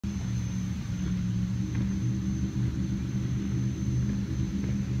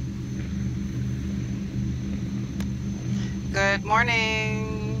Good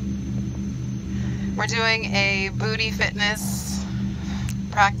morning. We're doing a booty fitness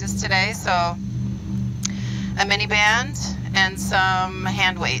practice today, so a mini band and some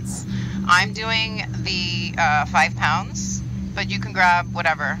hand weights. I'm doing the 5 pounds, but you can grab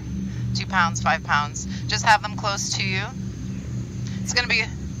whatever, 2 pounds, 5 pounds. Just have them close to you. It's going to be,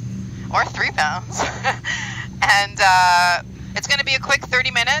 or 3 pounds. And it's going to be a quick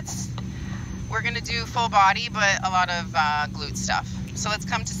 30 minutes. We're going to do full body, but a lot of glute stuff. So let's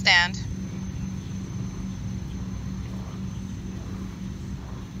come to stand.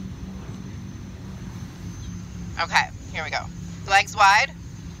 Okay, here we go. Legs wide.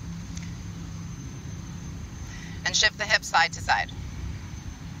 And shift the hips side to side.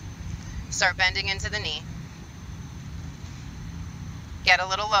 Start bending into the knee. Get a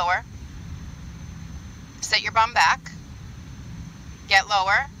little lower. Sit your bum back. Get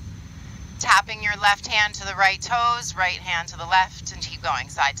lower. Tapping your left hand to the right toes, right hand to the left, and keep going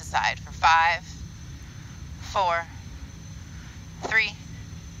side to side for 5, 4, 3,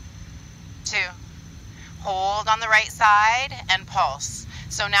 2. Hold on the right side and pulse.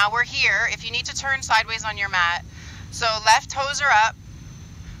 So now we're here. If you need to turn sideways on your mat, so left toes are up,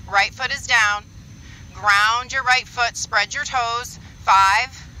 right foot is down, ground your right foot, spread your toes,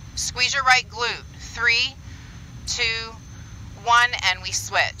 5, squeeze your right glute, 3, 2, 1, and we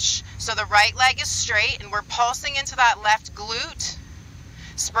switch. So the right leg is straight and we're pulsing into that left glute.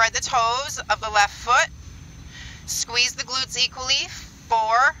 Spread the toes of the left foot. Squeeze the glutes equally.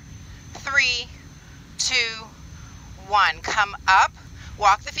 4, 3, 2, 1. Come up.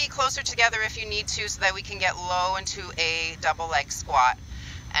 Walk the feet closer together if you need to so that we can get low into a double leg squat.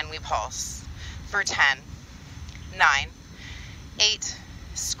 And we pulse for 10, 9, 8.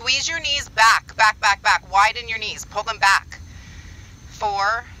 Squeeze your knees back, back, back, back. Widen your knees. Pull them back.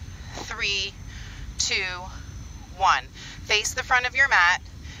 4, 3, 2, 1. Face the front of your mat.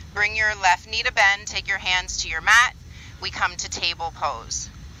 Bring your left knee to bend. Take your hands to your mat. We come to table pose.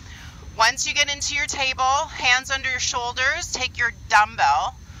 Once you get into your table, hands under your shoulders, take your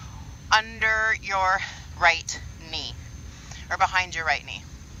dumbbell under your right knee or behind your right knee.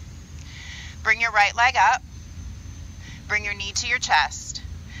 Bring your right leg up. Bring your knee to your chest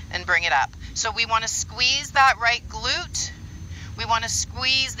and bring it up. So we want to squeeze that right glute. We want to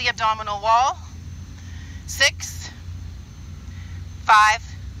squeeze the abdominal wall. 6, 5,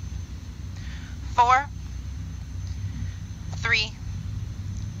 4, 3,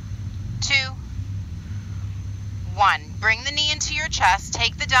 2, 1. Bring the knee into your chest.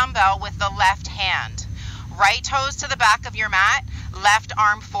 Take the dumbbell with the left hand. Right toes to the back of your mat. Left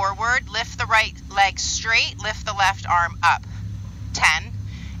arm forward. Lift the right leg straight. Lift the left arm up. 10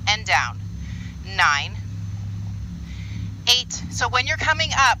 and down. 9, 8. So when you're coming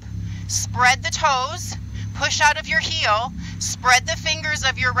up, spread the toes, push out of your heel, spread the fingers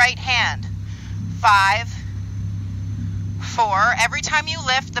of your right hand. 5, 4. Every time you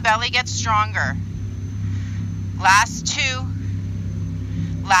lift, the belly gets stronger. Last 2,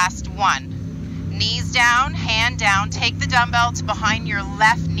 last 1. Knees down, hand down. Take the dumbbell to behind your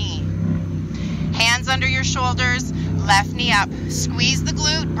left knee. Hands under your shoulders, left knee up. Squeeze the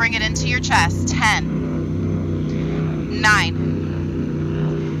glute, bring it into your chest. 10,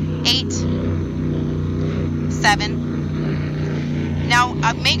 9, 8, 7. Now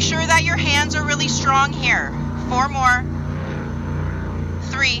make sure that your hands are really strong here. 4 more.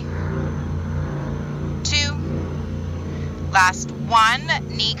 3, 2. Last 1.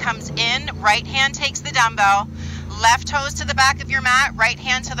 Knee comes in. Right hand takes the dumbbell. Left toes to the back of your mat. Right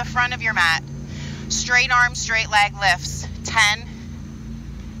hand to the front of your mat. Straight arm, straight leg lifts. 10,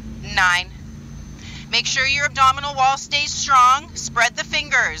 9. Make sure your abdominal wall stays strong. Spread the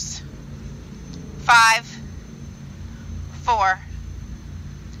fingers. 5, 4,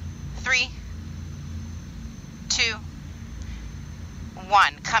 3, 2,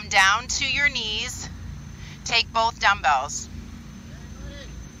 1. Come down to your knees. Take both dumbbells.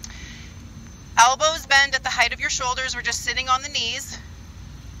 Elbows bend at the height of your shoulders. We're just sitting on the knees.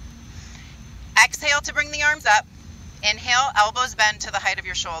 Exhale to bring the arms up. Inhale, elbows bend to the height of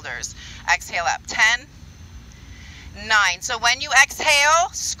your shoulders. Exhale up. 10, 9. So when you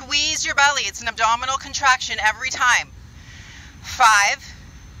exhale, squeeze your belly. It's an abdominal contraction every time. 5,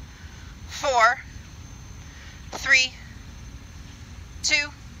 4, 3,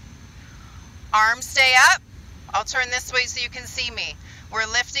 2. Arms stay up. I'll turn this way so you can see me. We're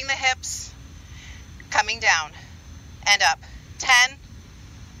lifting the hips, coming down and up. 10,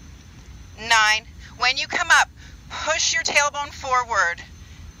 9. When you come up, push your tailbone forward.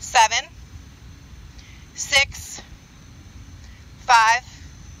 7, 6, 5,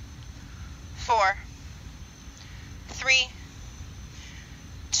 4, 3,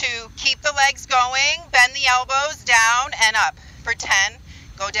 Keep the legs going. Bend the elbows down and up for 10.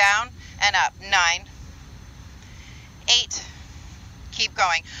 Go down and up. 9, 8. Keep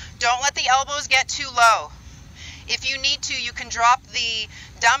going. Don't let the elbows get too low. If you need to, you can drop the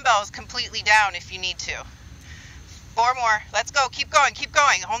dumbbells completely down if you need to. 4 more. Let's go. Keep going. Keep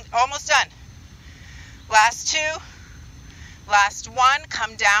going. Almost done. Last 2. Last 1.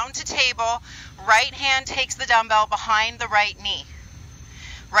 Come down to table. Right hand takes the dumbbell behind the right knee.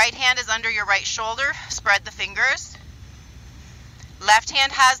 Right hand is under your right shoulder. Spread the fingers. Left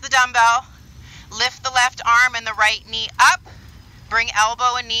hand has the dumbbell. Lift the left arm and the right knee up. Bring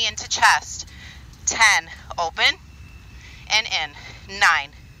elbow and knee into chest. 10. Open and in. 9.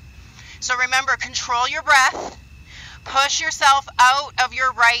 So remember, control your breath. Push yourself out of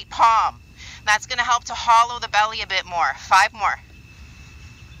your right palm. That's going to help to hollow the belly a bit more. 5 more.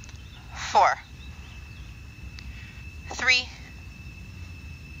 4. 3.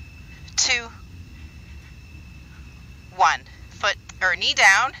 2. 1. Foot or knee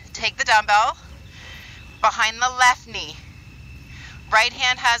down. Take the dumbbell behind the left knee. Right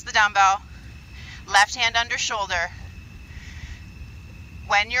hand has the dumbbell. Left hand under shoulder.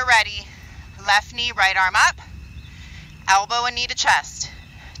 When you're ready, left knee, right arm up. Elbow and knee to chest.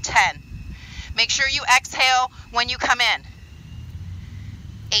 10. Make sure you exhale when you come in.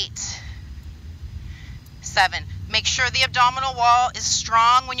 8. 7. Make sure the abdominal wall is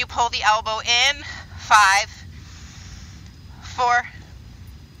strong when you pull the elbow in. 5. 4.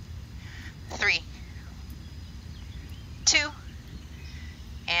 3. 2.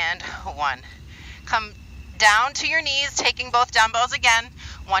 And 1. Come down to your knees, taking both dumbbells again,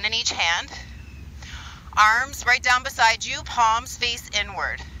 one in each hand. Arms right down beside you, palms face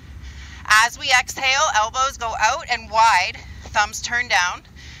inward. As we exhale, elbows go out and wide, thumbs turn down,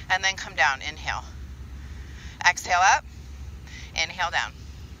 and then come down. Inhale. Exhale up, inhale down.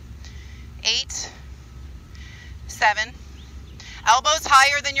 8, 7. Elbows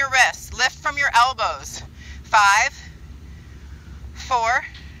higher than your wrists. Lift from your elbows. 5, 4,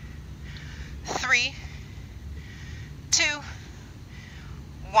 3, 2,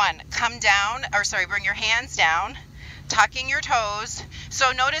 1. Come down, bring your hands down, tucking your toes.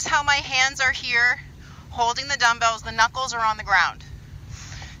 So notice how my hands are here, holding the dumbbells, the knuckles are on the ground.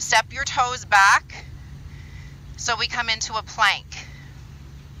 Step your toes back, so we come into a plank.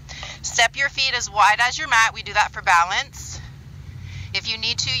 Step your feet as wide as your mat. We do that for balance. If you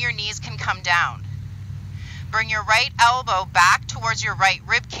need to, your knees can come down. Bring your right elbow back towards your right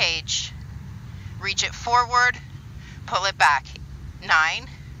rib cage. Reach it forward, pull it back. 9,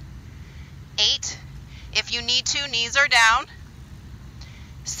 8. If you need to, knees are down.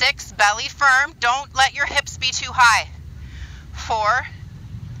 6, belly firm. Don't let your hips be too high. 4,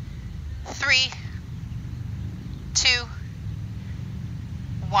 3, 2,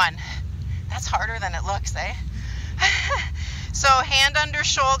 1. That's harder than it looks, eh? So hand under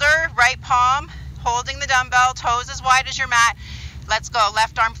shoulder, right palm, holding the dumbbell, toes as wide as your mat. Let's go.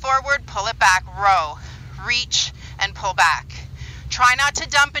 Left arm forward, pull it back, row, reach, and pull back. Try not to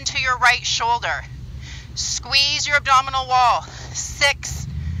dump into your right shoulder. Squeeze your abdominal wall. 6,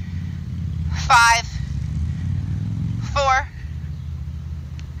 5, 4,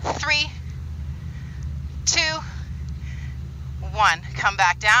 3, 2, 1. Come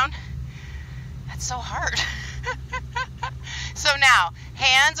back down. That's so hard. So now,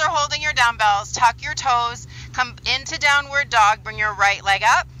 hands are holding your dumbbells. Tuck your toes. Come into downward dog. Bring your right leg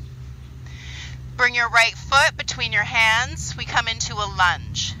up. Bring your right foot between your hands. We come into a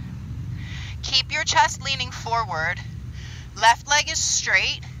lunge. Keep your chest leaning forward. Left leg is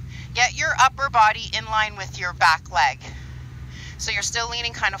straight. Get your upper body in line with your back leg. So you're still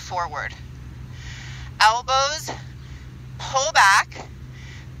leaning kind of forward. Elbows pull back.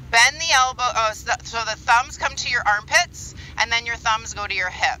 Bend the elbow, so the thumbs come to your armpits, and then your thumbs go to your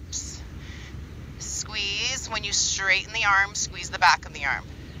hips. Squeeze. When you straighten the arm, squeeze the back of the arm.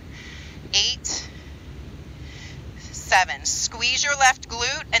 8, 7. Squeeze your left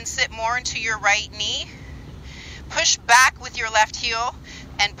glute and sit more into your right knee. Push back with your left heel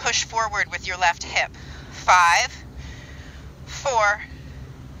and push forward with your left hip. 5, 4,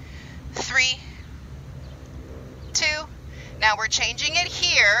 3, 2. Now we're changing it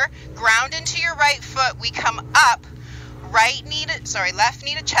here. Ground into your right foot. We come up. Left knee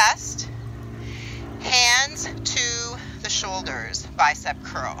to chest. Hands to the shoulders. Bicep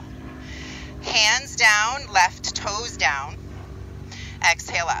curl. Hands down. Left toes down.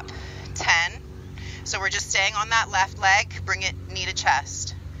 Exhale up. 10. So we're just staying on that left leg. Bring it knee to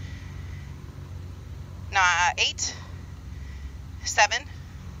chest. 8, 7,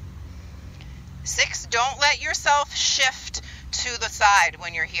 6. Don't let yourself shift to the side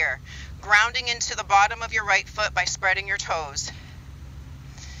when you're here. grounding into the bottom of your right foot by spreading your toes.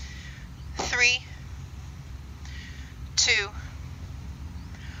 3, 2,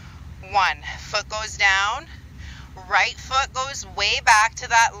 1. Foot goes down. Right foot goes way back to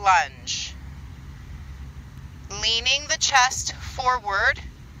that lunge. Leaning the chest forward.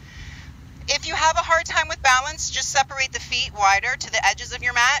 If you have a hard time with balance, just separate the feet wider to the edges of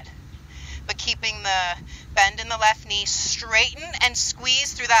your mat, but keeping the bend in the left knee. Straighten and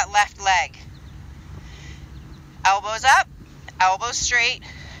squeeze through that left leg. Elbows up, elbows straight.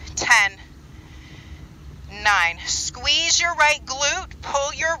 10, 9. Squeeze your right glute,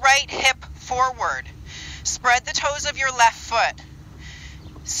 pull your right hip forward. Spread the toes of your left foot.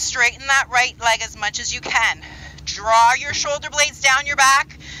 Straighten that right leg as much as you can. Draw your shoulder blades down your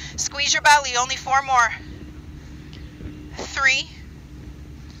back. Squeeze your belly. Only 4 more. 3,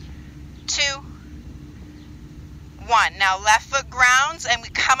 2, 1. Now left foot grounds and we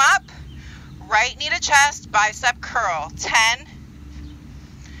come up. Right knee to chest, bicep curl. 10,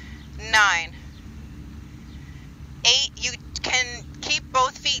 9, 8. You can keep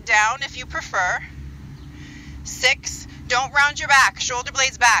both feet down if you prefer. 6. Don't round your back. Shoulder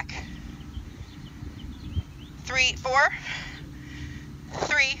blades back. 3, 4,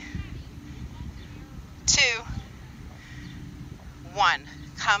 3, 2, 1.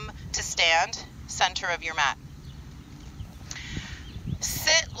 Come to stand, center of your mat.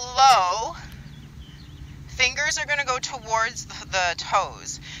 Sit low. Fingers are going to go towards the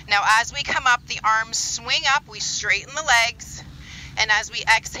toes. Now as we come up, the arms swing up, we straighten the legs, and as we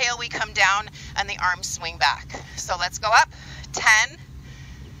exhale, we come down and the arms swing back. So let's go up. 10,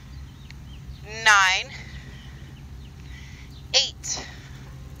 9, 8,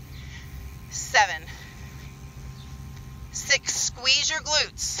 7, 6. Squeeze your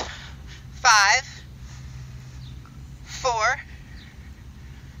glutes. 5, 4,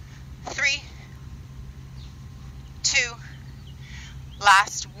 3, 2.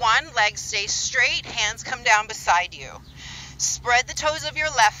 Last 1. Legs stay straight. Hands come down beside you. Spread the toes of your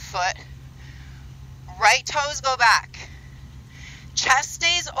left foot. Right toes go back. Chest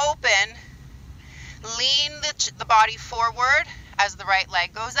stays open. Lean the body forward as the right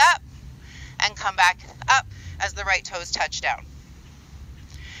leg goes up, and come back up as the right toes touch down.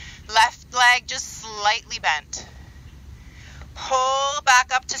 Left leg just slightly bent. Pull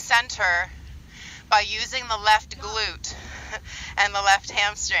back up to center by using the left glute and the left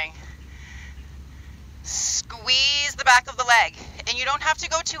hamstring. Squeeze the back of the leg, and you don't have to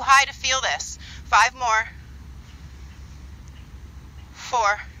go too high to feel this. 5 more.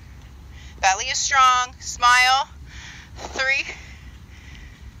 4. Belly is strong. Smile. 3,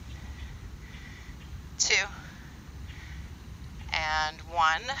 2, and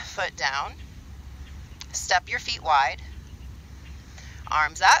 1. Foot down. Step your feet wide.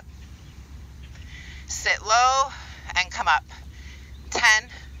 Arms up. Sit low and come up. 10,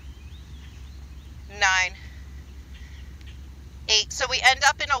 9, 8. So we end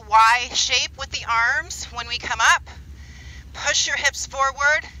up in a Y shape with the arms when we come up. Push your hips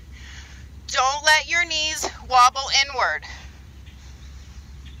forward. Don't let your knees wobble inward.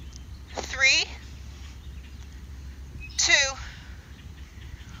 3, 2.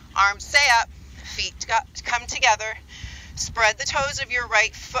 Arms stay up. Feet come together. Spread the toes of your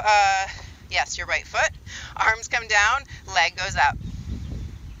right foot. Your right foot. Arms come down. Leg goes up.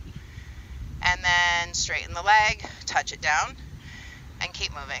 And then straighten the leg. Touch it down. And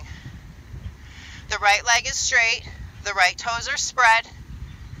keep moving. The right leg is straight. The right toes are spread.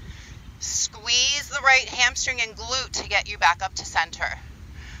 Squeeze the right hamstring and glute to get you back up to center.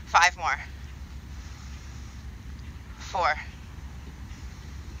 5 more. 4,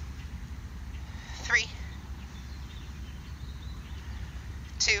 3,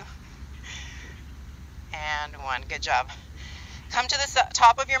 2, and 1. Good job. Come to the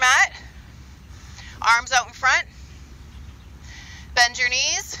top of your mat. Arms out in front. Bend your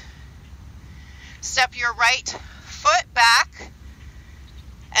knees. Step your right foot back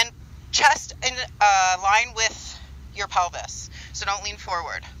and chest in line with your pelvis. So don't lean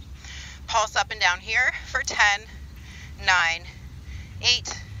forward. Pulse up and down here for 10, 9,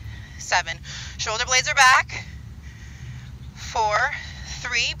 8, 7. Shoulder blades are back. 4,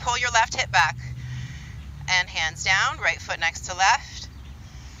 3. Pull your left hip back. And hands down. Right foot next to left.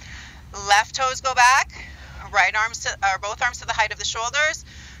 Left toes go back. Right arms both arms to the height of the shoulders.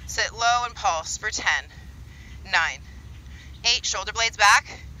 Sit low and pulse for 10, 9, 8. Shoulder blades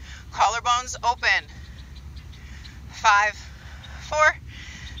back. Collarbones open. 5, 4,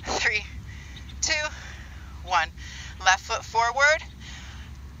 3, 2, 1. Left foot forward.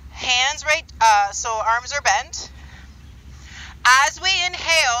 Hands right, so arms are bent. As we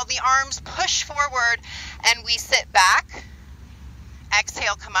inhale, the arms push forward and we sit back.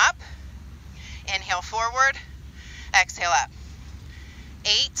 Exhale, come up. Inhale forward. Exhale up.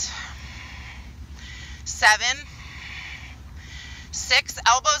 8, 7, 6,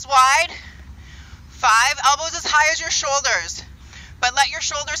 elbows wide. 5, elbows as high as your shoulders, but let your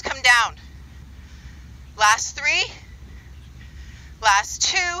shoulders come down. Last 3, last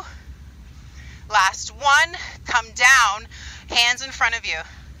 2, last 1, come down, hands in front of you.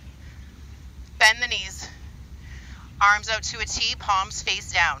 Bend the knees, arms out to a T, palms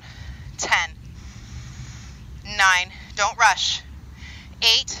face down. 10, 9, don't rush.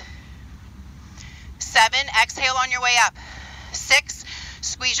 8, 7, exhale on your way up. 6,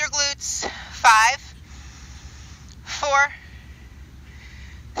 squeeze your glutes. 5, 4,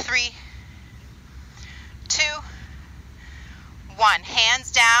 3, 2, 1.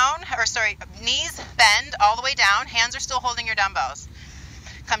 Hands down, knees bend all the way down. Hands are still holding your dumbbells.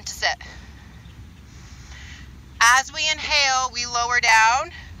 Come to sit. As we inhale, we lower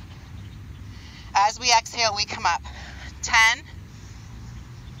down. As we exhale, we come up. 10,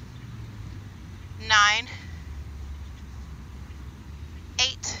 9,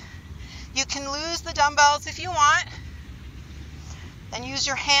 8. You can lose the dumbbells if you want, and use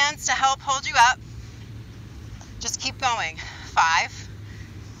your hands to help hold you up. Just keep going. 5,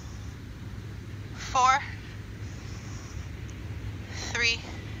 4, 3,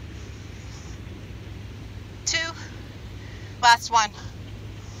 2, last 1.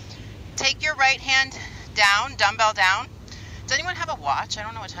 Take your right hand down, dumbbell down. Does anyone have a watch? I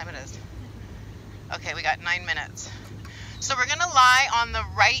don't know what time it is. Okay, we got 9 minutes. So we're gonna lie on the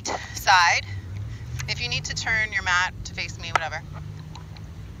right side. If you need to turn your mat to face me, whatever.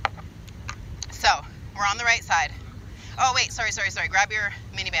 So we're on the right side. Oh wait, sorry. Grab your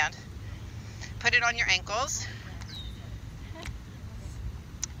mini band. Put it on your ankles.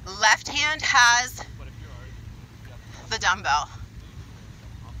 Left hand has the dumbbell.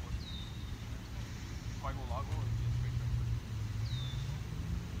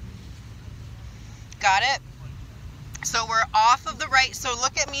 Got it? So we're off of the right. So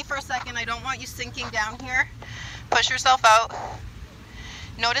look at me for a second. I don't want you sinking down here. Push yourself out.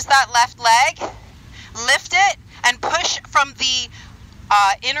 Notice that left leg. Lift it and push from the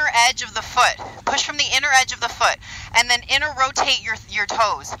inner edge of the foot. Push from the inner edge of the foot. And then inner rotate your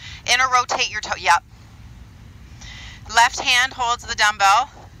toes. Inner rotate your toe. Yep. Left hand holds the dumbbell.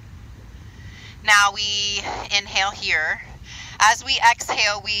 Now we inhale here. As we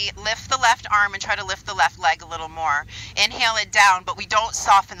exhale, we lift the left arm and try to lift the left leg a little more. Inhale it down, but we don't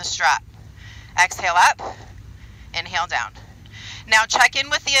soften the strap. Exhale up, inhale down. Now check in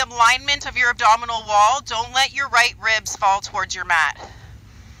with the alignment of your abdominal wall. Don't let your right ribs fall towards your mat.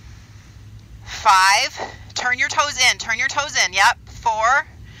 5, turn your toes in, Yep, 4,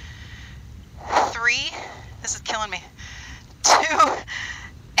 3, this is killing me. 2,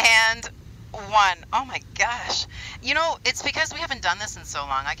 and 1. Oh my gosh. You know, it's because we haven't done this in so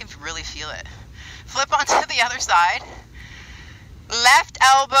long. I can really feel it. Flip onto the other side. Left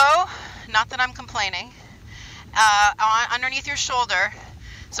elbow, not that I'm complaining, underneath your shoulder.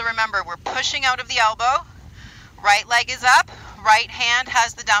 So remember, we're pushing out of the elbow. Right leg is up. Right hand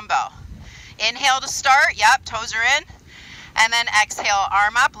has the dumbbell. Inhale to start. Yep, toes are in. And then exhale,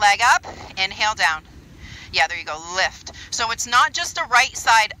 arm up, leg up. Inhale down. Yeah, there you go, lift. So it's not just a right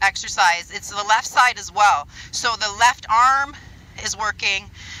side exercise, it's the left side as well. So the left arm is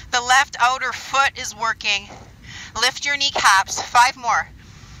working, the left outer foot is working. Lift your kneecaps, 5 more.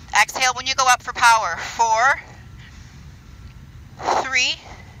 Exhale when you go up for power. 4, 3,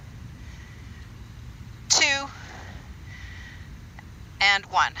 2, and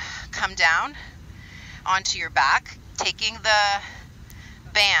 1. Come down onto your back, taking the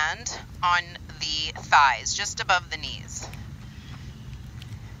band on the thighs, just above the knees.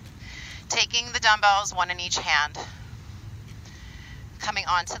 Taking the dumbbells, 1 in each hand. Coming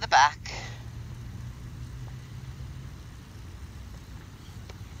onto the back.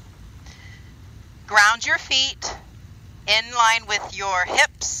 Ground your feet in line with your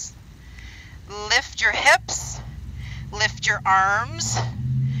hips. Lift your hips. Lift your arms.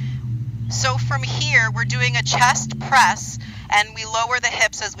 So from here, we're doing a chest press, and we lower the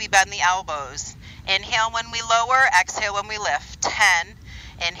hips as we bend the elbows. Inhale when we lower, exhale when we lift. 10,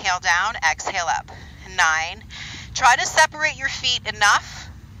 inhale down, exhale up. 9, try to separate your feet enough.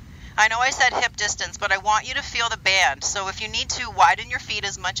 I know I said hip distance, but I want you to feel the band. So if you need to, widen your feet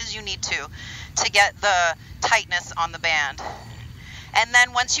as much as you need to get the tightness on the band. And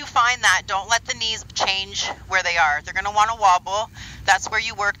then once you find that, don't let the knees change where they are. They're going to want to wobble. That's where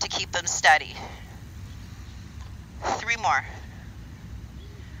you work to keep them steady. 3 more.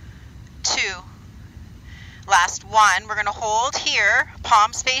 2. Last 1. We're going to hold here,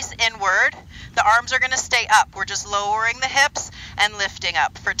 palms face inward. The arms are going to stay up. We're just lowering the hips and lifting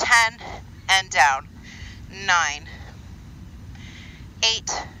up for 10 and down. 9,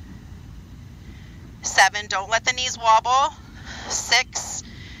 8, 7. Don't let the knees wobble. 6.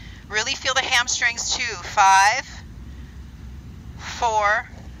 Really feel the hamstrings too. 5, 4,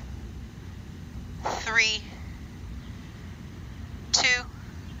 3, 2.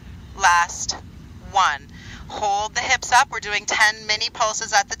 Last 1. Hold the hips up. We're doing 10 mini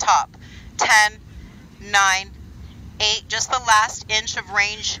pulses at the top. 10, 9, 8. Just the last inch of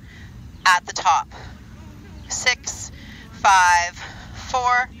range at the top. 6, 5,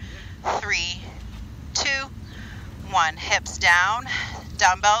 4, 3, 2, 1. Hips down,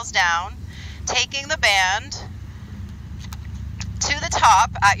 dumbbells down. Taking the band to the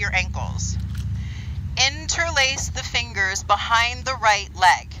top at your ankles. Interlace the fingers behind the right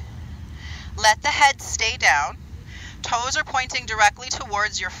leg. Let the head stay down. Toes are pointing directly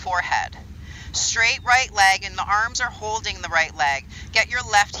towards your forehead. Straight right leg, and the arms are holding the right leg. Get your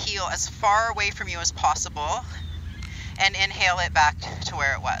left heel as far away from you as possible, and inhale it back to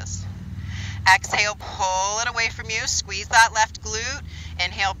where it was. Exhale, pull it away from you. Squeeze that left glute.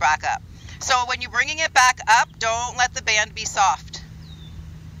 Inhale, back up. So when you're bringing it back up, don't let the band be soft.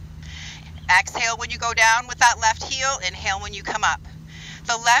 Exhale when you go down with that left heel. Inhale when you come up.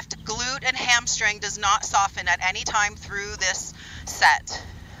 The left glute and hamstring does not soften at any time through this set.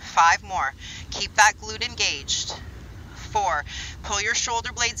 5 more. Keep that glute engaged. 4. Pull your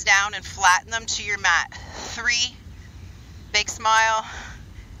shoulder blades down and flatten them to your mat. 3. Big smile.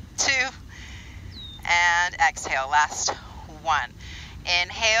 2. And exhale. Last 1.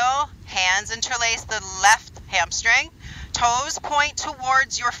 Inhale. Hands interlace the left hamstring. Toes point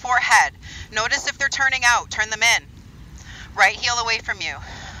towards your forehead. Notice if they're turning out. Turn them in. Right heel away from you.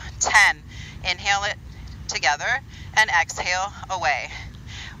 10. Inhale it together and exhale away.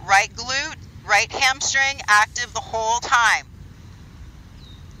 Right glute, right hamstring active the whole time.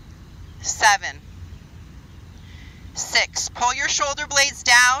 7. 6. Pull your shoulder blades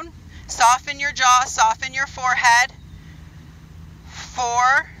down. Soften your jaw, soften your forehead.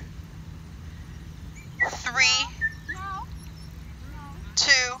 4, 3,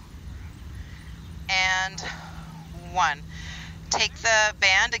 2, and 1. Take the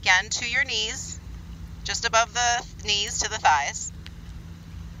band again to your knees, just above the knees to the thighs.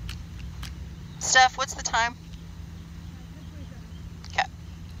 Steph, what's the time? Okay.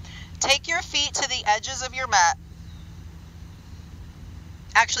 Take your feet to the edges of your mat.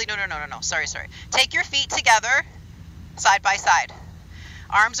 Actually, no. Sorry. Take your feet together, side by side.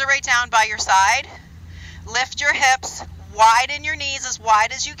 Arms are right down by your side. Lift your hips. Widen your knees as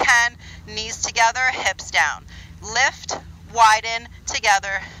wide as you can. Knees together, hips down. Lift, widen,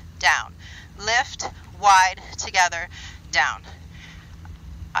 together, down. Lift, wide, together, down.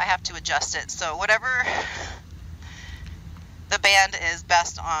 I have to adjust it. So whatever the band is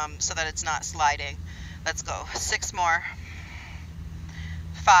best so that it's not sliding. Let's go. 6 more.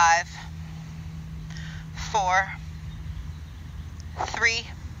 5, 4, 3,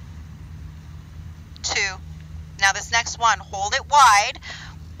 2. Now this next one, hold it wide.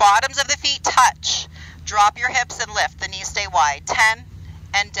 Bottoms of the feet touch. Drop your hips and lift. The knees stay wide. 10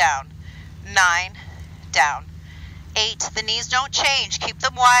 and down. 9, down. 8, the knees don't change. Keep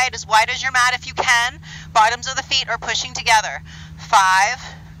them wide as your mat if you can. Bottoms of the feet are pushing together. 5,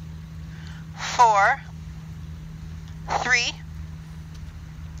 4, 3,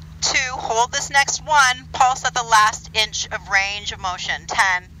 2. Hold this next one. Pulse at the last inch of range of motion.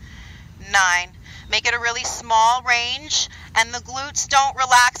 10, 9. Make it a really small range, and the glutes don't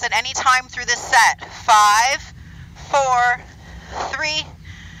relax at any time through this set. 5, 4, 3,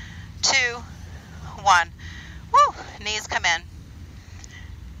 2, 1. Woo! Knees come in.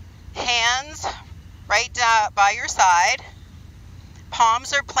 Hands right down by your side.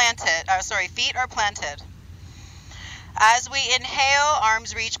 Palms are planted. Feet are planted. As we inhale,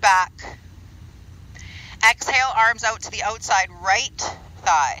 arms reach back. Exhale, arms out to the outside right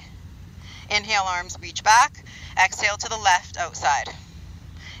thigh. Inhale, arms reach back. Exhale to the left outside.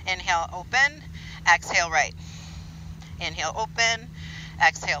 Inhale, open. Exhale, right. Inhale, open.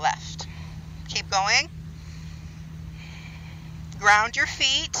 Exhale, left. Keep going. Ground your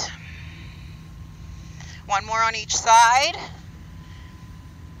feet. 1 more on each side.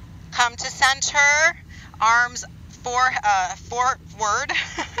 Come to center. Arms forward.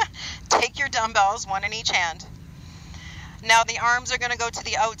 Take your dumbbells, 1 in each hand. Now the arms are going to go to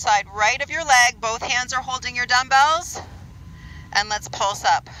the outside right of your leg. Both hands are holding your dumbbells. And let's pulse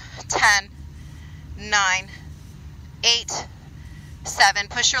up. 10, 9, 8, 7,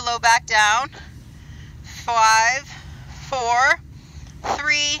 push your low back down. 5, 4,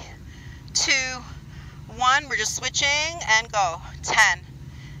 3, 2, 1. We're just switching and go. 10,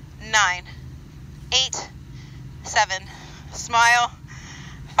 9, 8, 7, smile.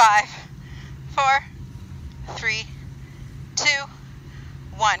 5, 4, 3, 2,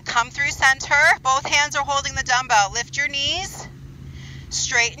 1. Come through center. Both hands are holding the dumbbell. Lift your knees.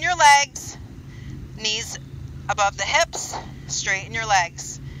 Straighten your legs. Knees above the hips. Straighten your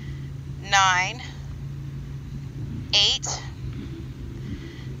legs. 9, 8,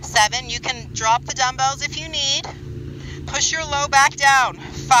 7. You can drop the dumbbells if you need. Push your low back down.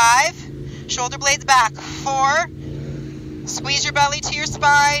 5. Shoulder blades back. 4. Squeeze your belly to your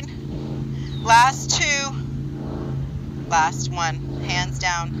spine. Last 2. Last 1. Hands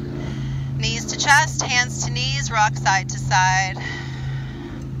down. Knees to chest, hands to knees, rock side to side.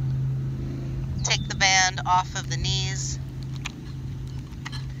 Take the band off of the knees.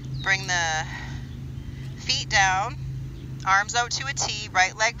 Bring the feet down. Arms out to a T.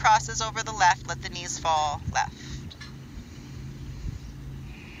 Right leg crosses over the left. Let the knees fall left.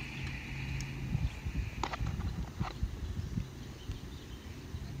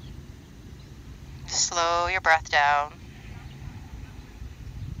 Slow your breath down.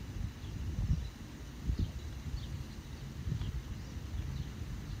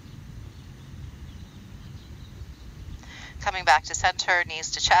 Coming back to center,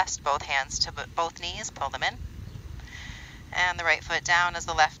 knees to chest, both hands to both knees, pull them in. And the right foot down as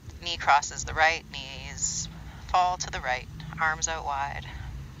the left knee crosses the right, knees fall to the right, arms out wide.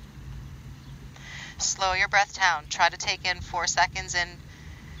 Slow your breath down. Try to take in 4 seconds in,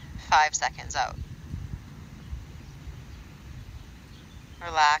 5 seconds out.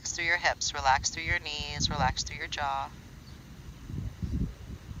 Relax through your hips, relax through your knees, relax through your jaw.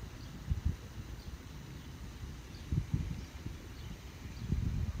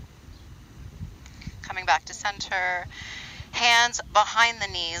 Coming back to center, hands behind the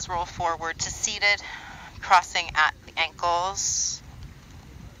knees, roll forward to seated, crossing at the ankles.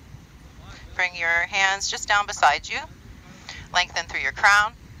 Bring your hands just down beside you, lengthen through your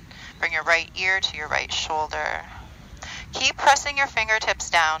crown, bring your right ear to your right shoulder. Keep pressing your fingertips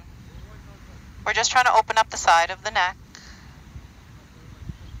down. We're just trying to open up the side of the neck.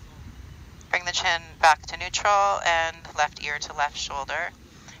 Bring the chin back to neutral and left ear to left shoulder.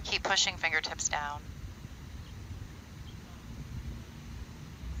 Keep pushing fingertips down.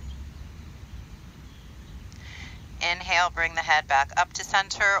 Inhale, bring the head back up to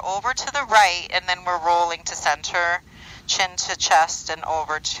center, over to the right, and then we're rolling to center, chin to chest, and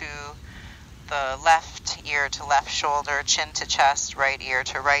over to the left ear to left shoulder, chin to chest, right ear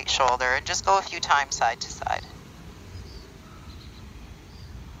to right shoulder, and just go a few times side to side.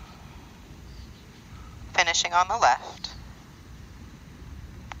 Finishing on the left.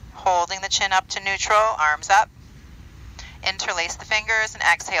 Holding the chin up to neutral, arms up. Interlace the fingers and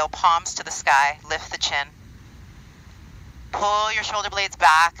exhale, palms to the sky. Lift the chin. Pull your shoulder blades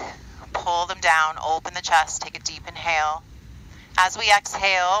back. Pull them down. Open the chest. Take a deep inhale. As we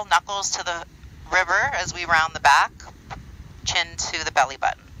exhale, knuckles to the river as we round the back. Chin to the belly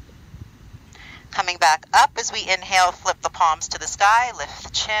button. Coming back up as we inhale, flip the palms to the sky. Lift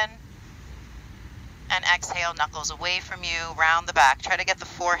the chin. And exhale, knuckles away from you, round the back. Try to get the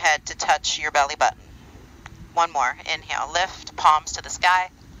forehead to touch your belly button. One more. Inhale, lift, palms to the sky.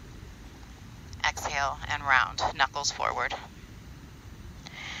 Exhale and round, knuckles forward.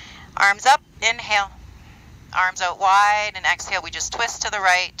 Arms up, inhale. Arms out wide, and exhale, we just twist to the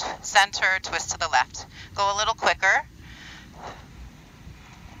right, center, twist to the left. Go a little quicker.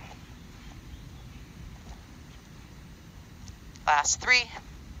 Last 3,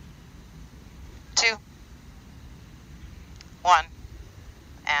 2, 1,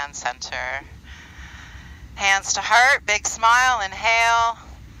 and center. Hands to heart, big smile, inhale.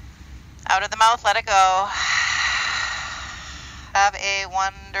 Out of the mouth, let it go. Have a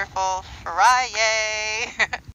wonderful Friday.